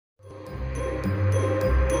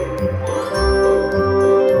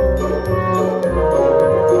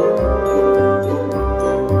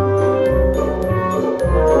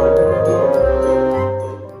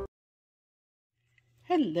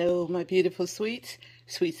beautiful sweets.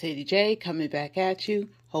 Sweet Sadie J coming back at you.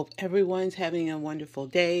 Hope everyone's having a wonderful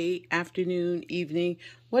day, afternoon, evening,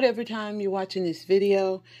 whatever time you're watching this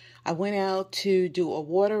video. I went out to do a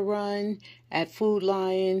water run at Food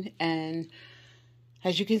Lion, and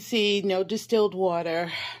as you can see, no distilled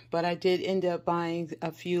water, but I did end up buying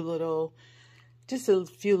a few little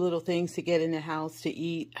things to get in the house to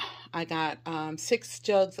eat. I got 6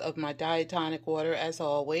 jugs of my dietonic water, as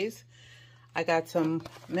always. I got some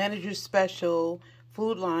Manager's Special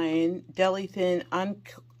Food Lion Deli Thin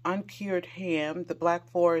Uncured Ham, the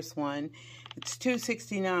Black Forest one. It's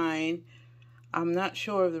 $2.69. I'm not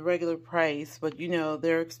sure of the regular price, but you know,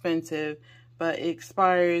 they're expensive. But it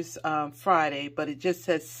expires Friday, but it just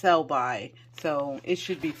says sell by, so it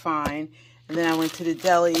should be fine. And then I went to the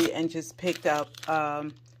deli and just picked up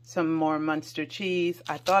some more Munster cheese.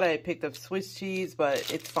 I thought I had picked up Swiss cheese,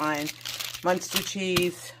 but it's fine. Munster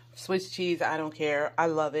cheese, Swiss cheese, I don't care. I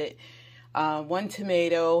love it. 1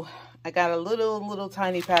 tomato. I got a little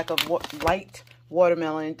tiny pack of light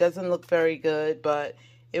watermelon. It doesn't look very good, but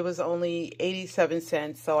it was only 87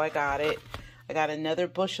 cents, so I got it. I got another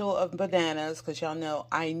bushel of bananas, because y'all know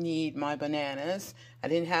I need my bananas. I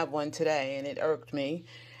didn't have one today, and it irked me.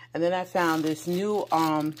 And then I found this new,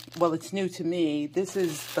 well, it's new to me. This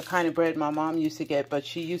is the kind of bread my mom used to get, but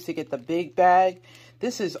she used to get the big bag.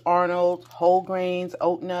 This is Arnold whole grains,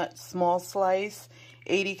 oat nut, small slice,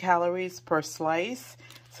 80 calories per slice.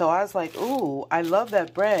 So I was like, ooh, I love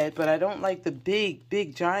that bread, but I don't like the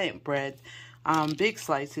big giant bread, big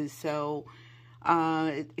slices. So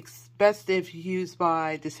it's best if used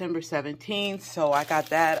by December 17th. So I got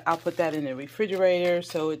that. I'll put that in the refrigerator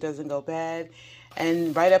so it doesn't go bad.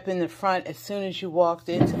 And right up in the front, as soon as you walked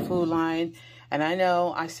into Food Lion, and I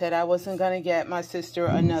know I said I wasn't going to get my sister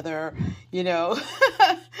another, you know,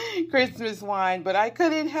 Christmas wine, but I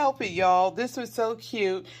couldn't help it, y'all. This was so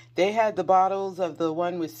cute. They had the bottles of the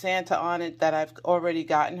one with Santa on it that I've already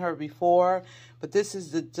gotten her before, but this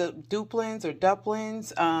is the Duplins or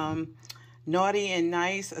Duplins, Naughty and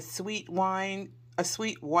Nice, a sweet wine, a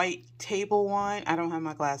sweet white table wine. I don't have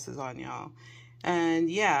my glasses on, y'all. And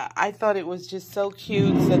yeah, I thought it was just so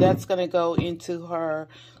cute. So that's going to go into her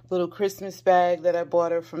little Christmas bag that I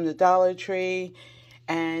bought her from the Dollar Tree.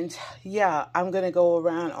 And yeah, I'm going to go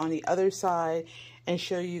around on the other side and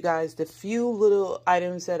show you guys the few little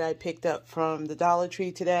items that I picked up from the Dollar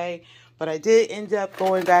Tree today. But I did end up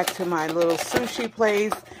going back to my little sushi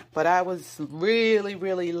place, but I was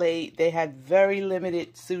really late. They had very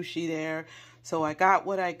limited sushi there. So I got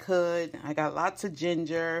what I could. I got lots of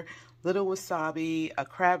ginger, little wasabi, a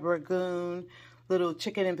crab ragoon, little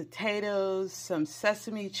chicken and potatoes, some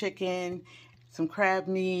sesame chicken, some crab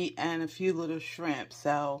meat, and a few little shrimp.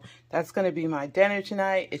 So that's going to be my dinner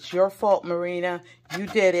tonight. It's your fault, Marina. You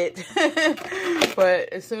did it.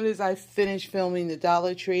 But as soon as I finish filming the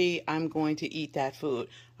Dollar Tree, I'm going to eat that food.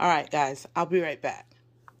 All right, guys, I'll be right back.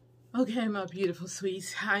 Okay, my beautiful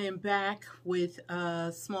sweets. I am back with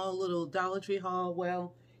a small little Dollar Tree haul.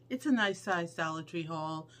 Well, it's a nice size Dollar Tree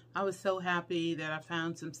haul. I was so happy that I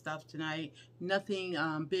found some stuff tonight. Nothing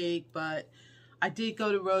big, but I did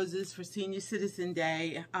go to Rose's for Senior Citizen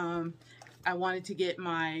Day. I wanted to get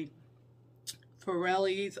my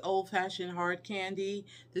Forelli's Old Fashioned Hard Candy.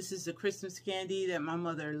 This is the Christmas candy that my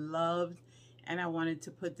mother loved, and I wanted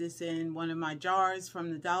to put this in one of my jars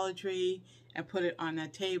from the Dollar Tree and put it on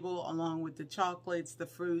that table along with the chocolates, the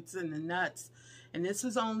fruits, and the nuts. And this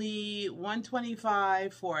was only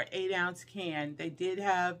 $1.25 for an 8-ounce can. They did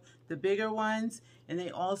have the bigger ones, and they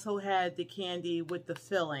also had the candy with the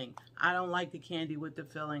filling. I don't like the candy with the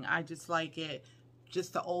filling. I just like it,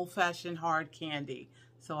 just the old-fashioned hard candy.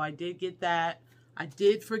 So I did get that. I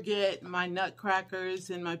did forget my nutcrackers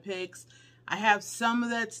and my picks. I have some of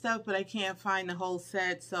that stuff, but I can't find the whole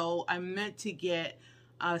set. So I meant to get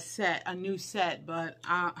a new set, but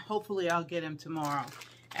hopefully I'll get them tomorrow.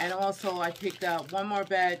 And also I picked up one more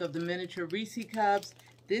bag of the miniature Reese cups.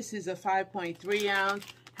 This is a 5.3 ounce,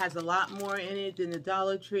 has a lot more in it than the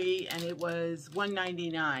Dollar Tree, and it was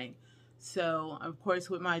 $1.99. So of course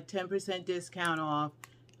with my 10% discount off,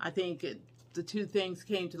 I think the two things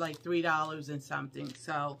came to like $3 and something.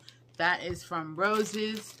 So that is from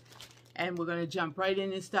Rose's, and we're going to jump right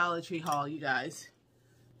in this Dollar Tree haul, you guys.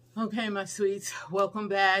 Okay, my sweets, welcome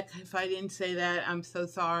back. If I didn't say that, I'm so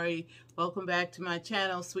sorry. Welcome back to my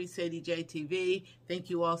channel, Sweet Sadie J TV. Thank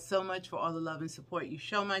you all so much for all the love and support you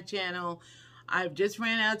show my channel. I just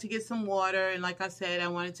ran out to get some water, and like I said, I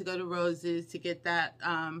wanted to go to Rose's to get that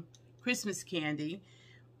Christmas candy.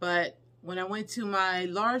 But when I went to my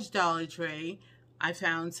large Dollar Tree, I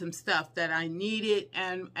found some stuff that I needed,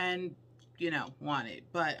 and you know, want it.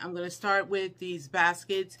 But I'm going to start with these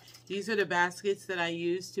baskets. These are the baskets that I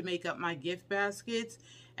use to make up my gift baskets.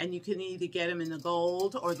 And you can either get them in the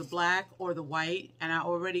gold or the black or the white. And I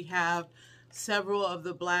already have several of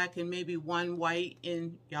the black and maybe one white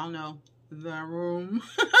in, y'all know, the room.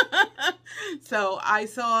 So I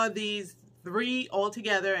saw these 3 all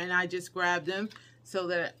together and I just grabbed them so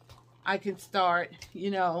that I can start, you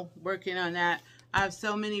know, working on that. I have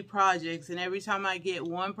so many projects, and every time I get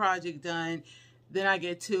one project done, then I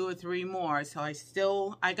get 2 or 3 more. So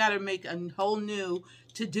I got to make a whole new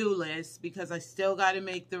to-do list because I still got to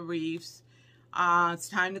make the wreaths. It's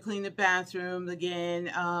time to clean the bathroom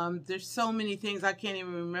again. There's so many things I can't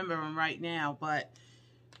even remember them right now, but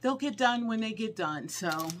they'll get done when they get done. So,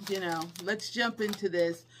 you know, let's jump into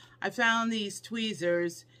this. I found these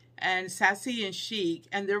tweezers and Sassy and Chic,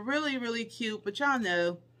 and they're really, really cute, but y'all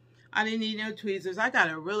know I didn't need no tweezers. I got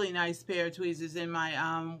a really nice pair of tweezers in my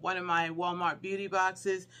one of my Walmart beauty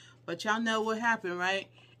boxes, but y'all know what happened, right?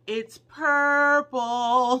 It's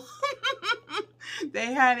purple.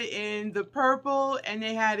 They had it in the purple and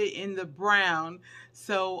they had it in the brown,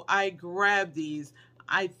 so I grabbed these.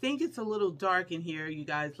 I think it's a little dark in here, you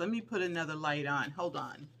guys. Let me put another light on. Hold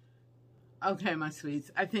on. Okay, my sweets.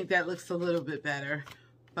 I think that looks a little bit better,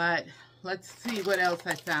 but let's see what else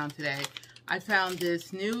I found today. I found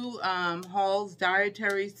this new Hall's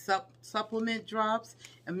Dietary Supplement Drops,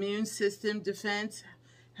 Immune System Defense,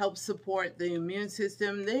 helps support the immune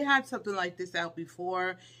system. They had something like this out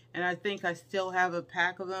before, and I think I still have a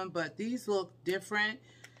pack of them, but these look different.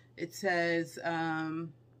 It says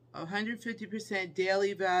 150%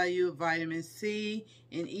 daily value of vitamin C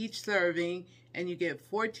in each serving, and you get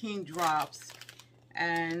 14 drops,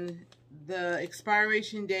 and the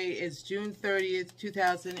expiration date is June 30th,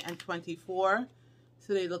 2024.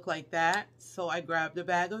 So they look like that. So I grabbed a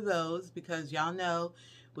bag of those because y'all know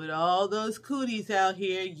with all those cooties out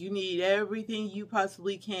here, you need everything you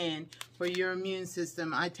possibly can for your immune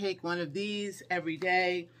system. I take one of these every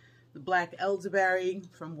day, the black elderberry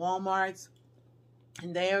from Walmart's,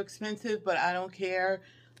 and they are expensive, but I don't care.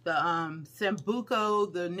 The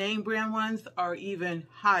Sambuco, the name brand ones, are even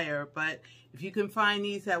higher, but if you can find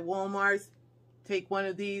these at Walmart, take one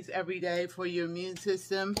of these every day for your immune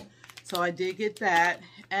system. So I did get that.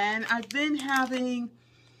 And I've been having,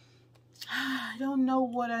 I don't know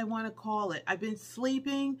what I want to call it. I've been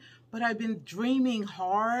sleeping, but I've been dreaming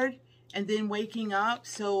hard and then waking up.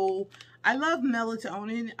 So I love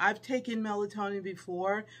melatonin. I've taken melatonin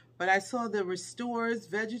before, but I saw the Restores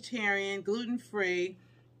Vegetarian, Gluten-Free.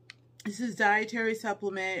 This is dietary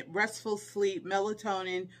supplement, restful sleep,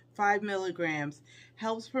 melatonin, 5 milligrams.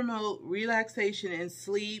 Helps promote relaxation and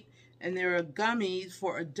sleep. And there are gummies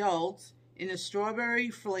for adults in a strawberry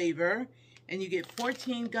flavor. And you get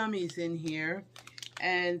 14 gummies in here.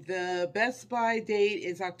 And the best buy date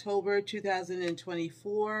is October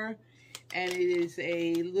 2024. And it is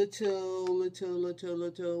a little,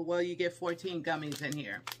 well, you get 14 gummies in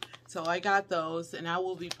here. So I got those, and I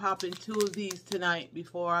will be popping 2 of these tonight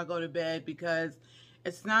before I go to bed, because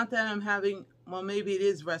it's not that I'm having, well, maybe it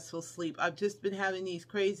is restful sleep. I've just been having these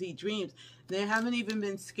crazy dreams. They haven't even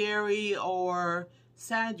been scary or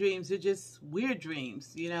sad dreams. They're just weird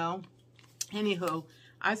dreams, you know. Anywho,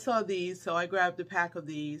 I saw these, so I grabbed a pack of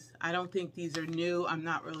these. I don't think these are new. I'm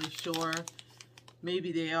not really sure.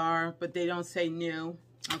 Maybe they are, but they don't say new.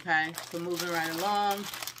 Okay, so moving right along.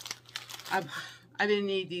 I didn't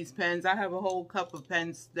need these pens. I have a whole cup of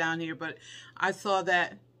pens down here, but I saw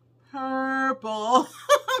that purple.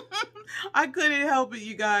 I couldn't help it,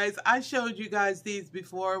 you guys. I showed you guys these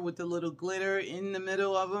before with the little glitter in the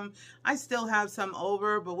middle of them. I still have some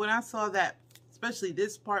over, but when I saw that, especially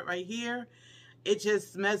this part right here, it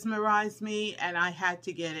just mesmerized me, and I had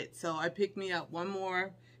to get it. So I picked me up one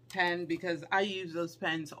more pen because I use those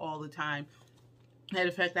pens all the time. Matter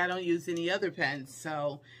of fact, I don't use any other pens.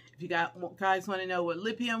 So if you guys want to know what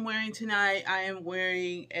lippy I'm wearing tonight, I am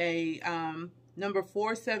wearing a number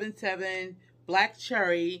 477 Black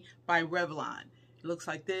Cherry by Revlon. It looks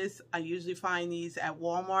like this. I usually find these at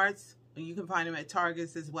Walmart's, and you can find them at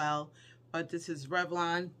Target's as well. But this is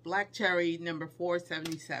Revlon Black Cherry number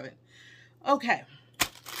 477. Okay,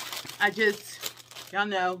 y'all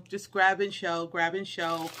know, just grab and show, grab and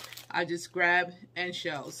show. I just grab and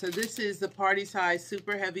show. So this is the party size,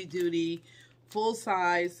 super heavy duty, full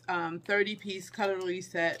size, 30-piece cutlery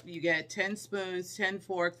set. You get 10 spoons, 10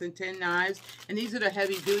 forks, and 10 knives. And these are the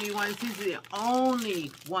heavy duty ones. These are the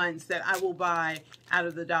only ones that I will buy out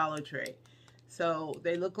of the Dollar Tree. So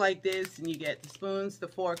they look like this, and you get the spoons, the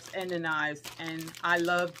forks, and the knives. And I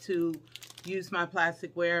love to use my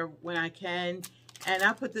plasticware when I can. And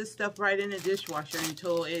I put this stuff right in the dishwasher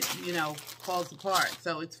until it, you know, falls apart.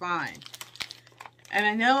 So it's fine. And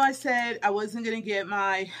I know I said I wasn't going to get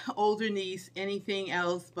my older niece anything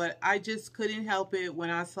else, but I just couldn't help it when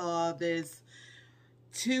I saw this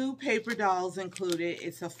 2 paper dolls included.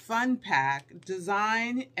 It's a fun pack,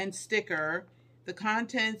 design and sticker. The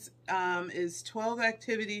contents is 12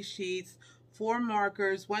 activity sheets, 4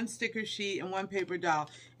 markers, 1 sticker sheet, and 1 paper doll.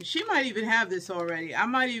 And she might even have this already. I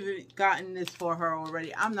might even gotten this for her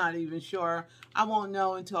already. I'm not even sure. I won't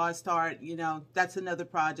know until I start, you know, that's another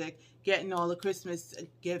project. Getting all the Christmas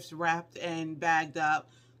gifts wrapped and bagged up.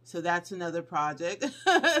 So that's another project.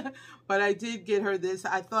 But I did get her this.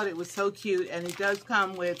 I thought it was so cute. And it does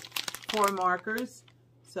come with 4 markers.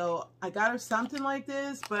 So I got her something like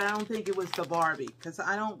this, but I don't think it was the Barbie. Because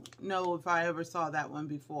I don't know if I ever saw that one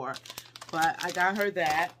before. But I got her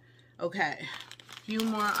that. Okay. A few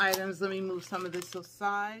more items. Let me move some of this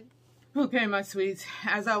aside. Okay, my sweets.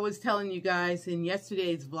 As I was telling you guys in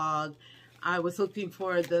yesterday's vlog, I was looking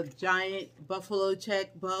for the giant buffalo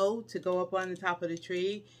check bow to go up on the top of the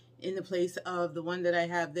tree in the place of the one that I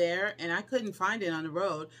have there, and I couldn't find it on the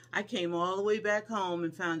road. I came all the way back home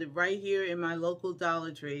and found it right here in my local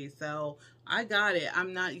Dollar Tree. So I got it.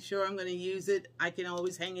 I'm not sure I'm going to use it. I can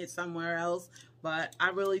always hang it somewhere else, but I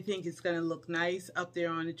really think it's going to look nice up there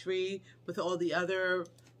on the tree with all the other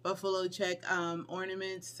buffalo check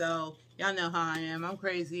ornaments. So y'all know how I am. I'm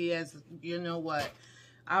crazy as you know what.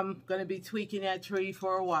 I'm going to be tweaking that tree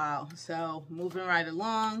for a while. So moving right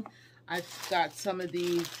along, I've got some of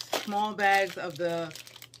these small bags of the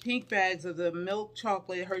pink bags of the milk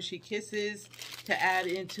chocolate Hershey Kisses to add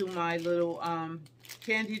into my little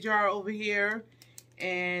candy jar over here.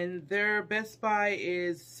 And their Best Buy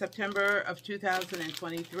is September of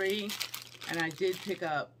 2023. And I did pick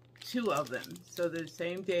up 2 of them. So the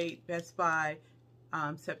same date, Best Buy,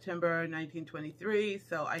 September 1923.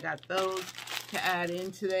 So I got those to add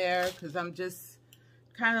into there because I'm just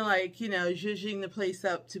kind of like, you know, zhuzhing the place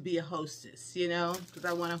up to be a hostess, you know, because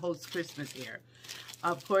I want to host Christmas here.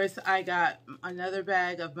 Of course, I got another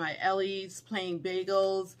bag of my Ellie's plain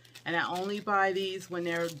bagels, and I only buy these when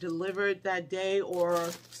they're delivered that day or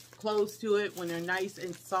close to it, when they're nice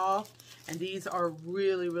and soft. And these are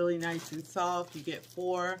really, really nice and soft. You get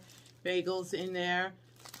 4 bagels in there.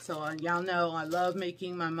 So y'all know I love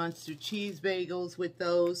making my Munster cheese bagels with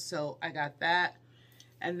those, so I got that.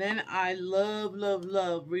 And then I love, love,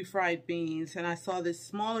 love refried beans. And I saw this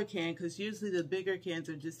smaller can because usually the bigger cans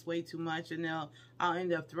are just way too much and I'll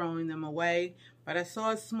end up throwing them away. But I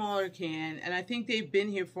saw a smaller can and I think they've been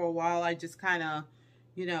here for a while. I just kind of,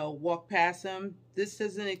 you know, walked past them. This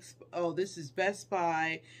doesn't, oh, this is Best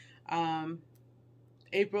Buy,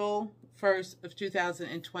 April 1st of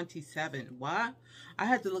 2027. What? I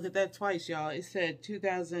had to look at that twice, y'all. It said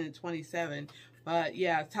 2027. But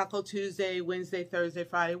yeah, Taco Tuesday, Wednesday, Thursday,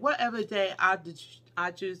 Friday, whatever day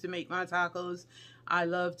I choose to make my tacos. I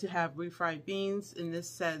love to have refried beans, and this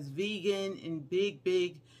says vegan in big,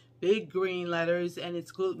 big, big green letters, and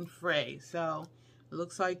it's gluten-free. So it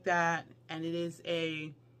looks like that, and it is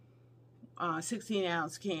a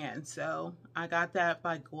 16-ounce can. So I got that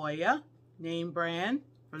by Goya, name brand,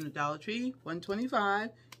 from the Dollar Tree, $1.25.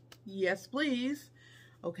 Yes, please.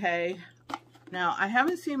 Okay. Now, I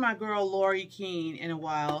haven't seen my girl Lori Keene in a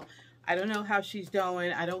while. I don't know how she's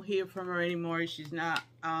doing. I don't hear from her anymore. She's not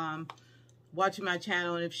watching my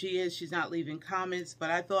channel, and if she is, she's not leaving comments. But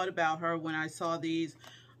I thought about her when I saw these.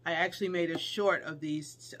 I actually made a short of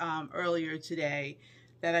these earlier today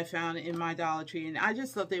that I found in my Dollar Tree, and I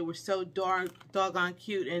just thought they were so doggone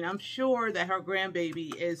cute. And I'm sure that her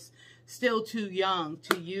grandbaby is still too young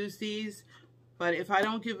to use these, but if I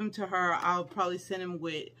don't give them to her, I'll probably send them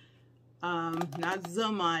with not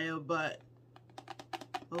Zamaya, but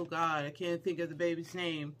oh God, I can't think of the baby's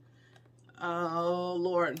name. Oh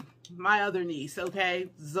Lord, my other niece. Okay,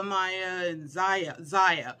 Zamaya and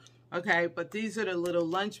Zaya. Okay, but these are the little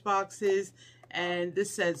lunch boxes, and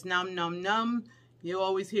this says num num num. You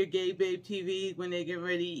always hear Gay Babe TV when they get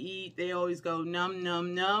ready to eat. They always go num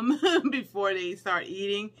num num before they start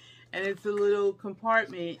eating. And it's a little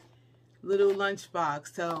compartment, little lunch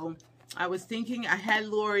box. So I was thinking, I had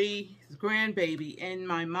Lori's grandbaby in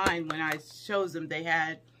my mind when I chose them. They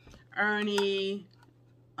had Ernie,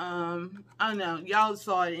 I don't know, y'all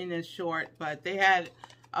saw it in a short, but they had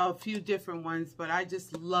a few different ones. But I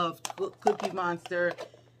just love Cookie Monster.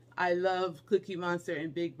 I love Cookie Monster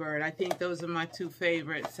and Big Bird. I think those are my 2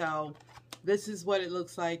 favorites. So this is what it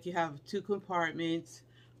looks like. You have 2 compartments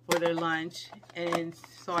for their lunch, and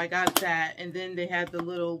so I got that. And then they had the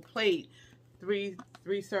little plate, three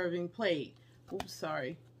serving plate. Oops,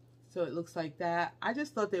 sorry. So it looks like that. I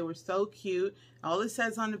just thought they were so cute. All it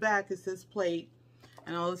says on the back is this plate.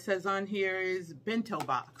 And all it says on here is bento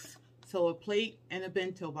box. So a plate and a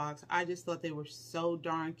bento box. I just thought they were so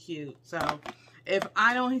darn cute. So if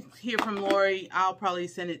I don't hear from Lori, I'll probably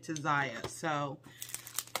send it to Zaya. So,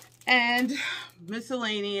 and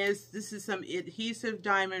miscellaneous. This is some adhesive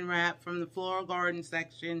diamond wrap from the Floral Garden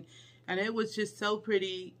section. And it was just so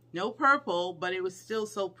pretty. No purple, but it was still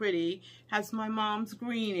so pretty. Has my mom's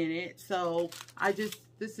green in it. So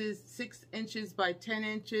this is 6 inches by 10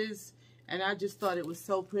 inches. And I just thought it was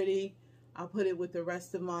so pretty. I'll put it with the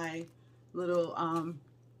rest of my little,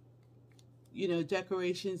 you know,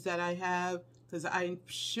 decorations that I have. Because I'm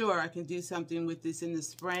sure I can do something with this in the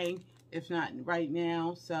spring. If not right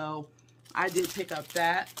now. So I did pick up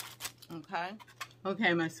that. Okay.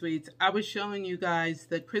 Okay, my sweets. I was showing you guys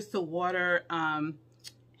the Crystal Water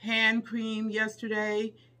hand cream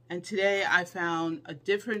yesterday, and today I found a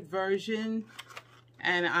different version,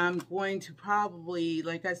 and I'm going to probably,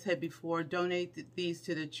 like I said before, donate these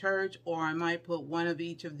to the church, or I might put one of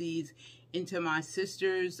each of these into my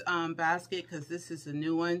sister's basket, because this is a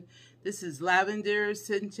new one. This is lavender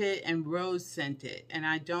scented and rose scented, and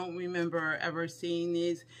I don't remember ever seeing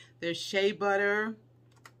these. There's shea butter.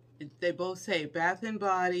 They both say Bath &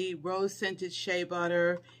 Body rose scented shea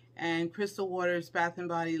butter, and Crystal Waters Bath &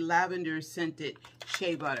 Body lavender scented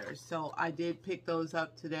shea butter. So I did pick those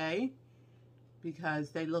up today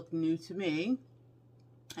because they look new to me.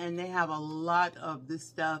 And they have a lot of this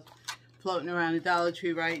stuff floating around the Dollar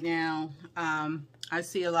Tree right now. I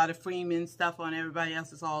see a lot of Freeman stuff on everybody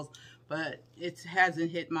else's hauls, but it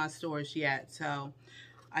hasn't hit my stores yet. So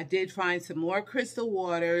I did find some more Crystal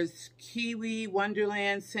Waters Kiwi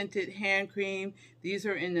Wonderland Scented Hand Cream. These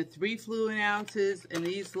are in the 3 fluid ounces, and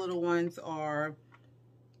these little ones are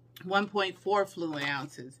 1.4 fluid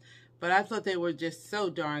ounces. But I thought they were just so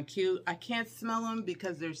darn cute. I can't smell them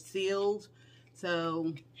because they're sealed.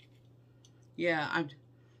 So, yeah,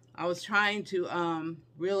 I was trying to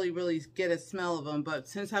really get a smell of them. But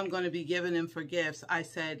since I'm going to be giving them for gifts, I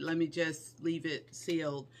said, let me just leave it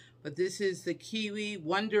sealed. But this is the Kiwi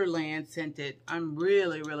Wonderland scented. I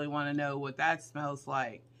really want to know what that smells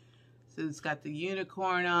like. So it's got the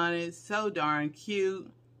unicorn on it. So darn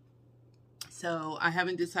cute. So I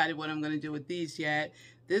haven't decided what I'm going to do with these yet.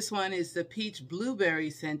 This one is the Peach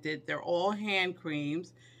Blueberry scented. They're all hand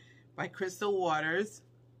creams by Crystal Waters.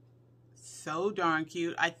 So darn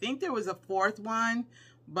cute. I think there was a 4th one,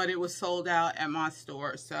 but it was sold out at my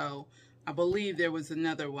store. So I believe there was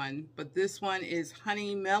another one, but this one is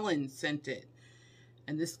honey melon scented,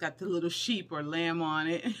 and this got the little sheep or lamb on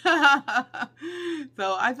it.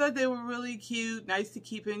 So I thought they were really cute, nice to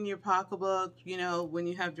keep in your pocketbook, you know, when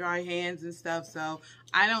you have dry hands and stuff. So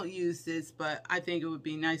I don't use this, but I think it would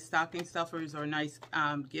be nice stocking stuffers or nice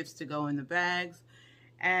gifts to go in the bags.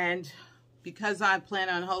 And because I plan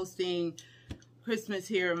on hosting Christmas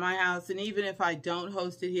here in my house, and even if I don't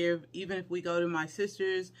host it here, even if we go to my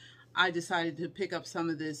sister's, I decided to pick up some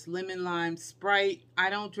of this lemon lime Sprite. I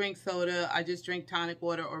don't drink soda. I just drink tonic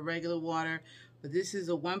water or regular water. But this is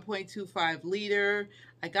a 1.25 liter.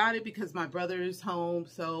 I got it because my brother is home,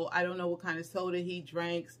 so I don't know what kind of soda he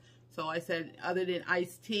drinks. So I said, other than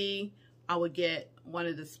iced tea, I would get one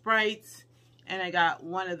of the Sprites, and I got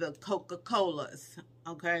one of the Coca-Colas.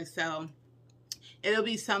 Okay, so it'll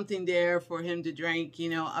be something there for him to drink, you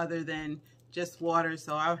know, other than just water.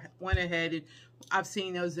 So I went ahead and I've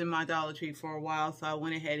seen those in my Dollar Tree for a while, so I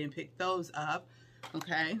went ahead and picked those up.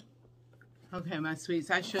 Okay. Okay, my sweets.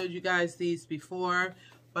 I showed you guys these before,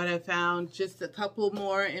 but I found just a couple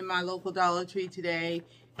more in my local Dollar Tree today,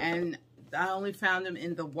 and I only found them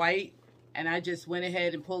in the white, and I just went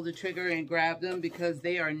ahead and pulled the trigger and grabbed them because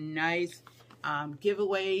they are nice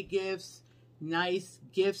giveaway gifts, nice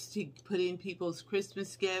gifts to put in people's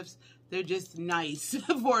Christmas gifts. They're just nice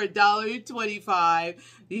for $1.25.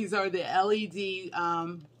 These are the LED,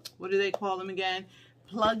 what do they call them again?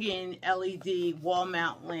 Plug-in LED wall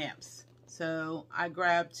mount lamps. So I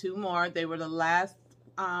grabbed 2 more. They were the last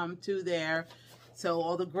 2 there. So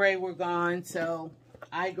all the gray were gone, so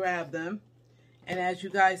I grabbed them. And as you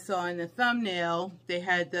guys saw in the thumbnail, they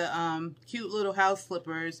had the cute little house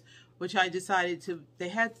slippers, which I decided to, they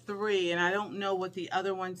had 3, and I don't know what the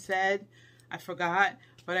other one said. I forgot.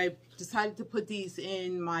 But I decided to put these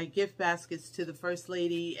in my gift baskets to the First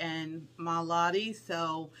Lady and my Lottie.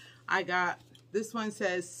 So I got, this one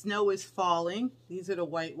says Snow is Falling. These are the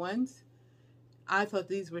white ones. I thought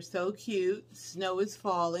these were so cute. Snow is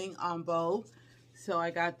Falling on both. So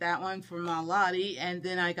I got that one for my Lottie. And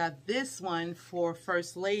then I got this one for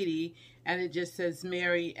First Lady. And it just says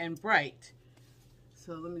Merry and Bright.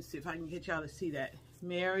 So let me see if I can get y'all to see that.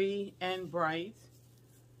 Merry and Bright.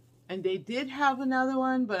 And they did have another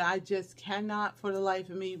one, but I just cannot for the life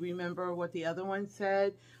of me remember what the other one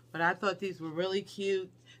said. But I thought these were really cute.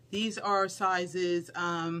 These are sizes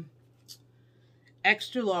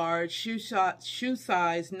extra large, shoe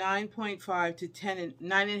size 9.5 to 10,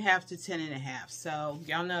 9.5 to 10.5. So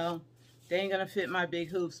y'all know they ain't gonna fit my big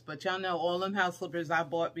hoops, but y'all know all them house slippers I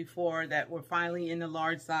bought before that were finally in the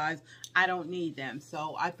large size, I don't need them.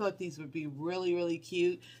 So I thought these would be really, really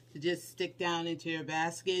cute to just stick down into your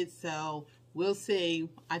basket. So we'll see.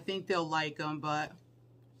 I think they'll like them, but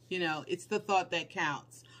you know, it's the thought that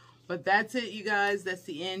counts. But that's it, you guys. That's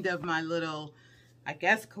the end of my little, I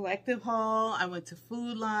guess, collective haul. I went to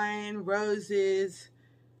Food Line, Roses,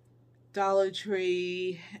 Dollar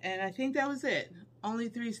Tree, and I think that was it. Only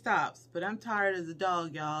 3 stops, but I'm tired as a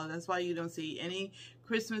dog, y'all. That's why you don't see any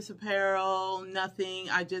Christmas apparel, nothing.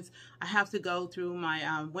 I have to go through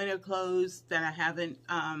my winter clothes that I haven't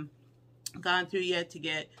gone through yet to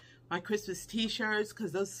get my Christmas t-shirts,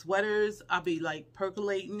 because those sweaters I'll be like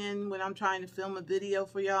percolating in when I'm trying to film a video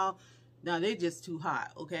for y'all. No, they're just too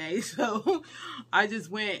hot, okay? So I just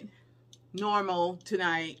went normal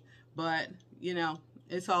tonight, but you know,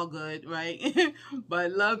 it's all good, right?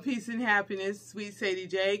 But love, peace, and happiness. Sweet Sadie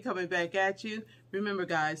J coming back at you. Remember,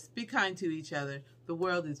 guys, be kind to each other. The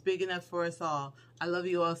world is big enough for us all. I love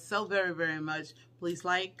you all so very, very much. Please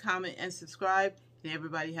like, comment, and subscribe. And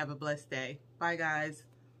everybody have a blessed day. Bye, guys.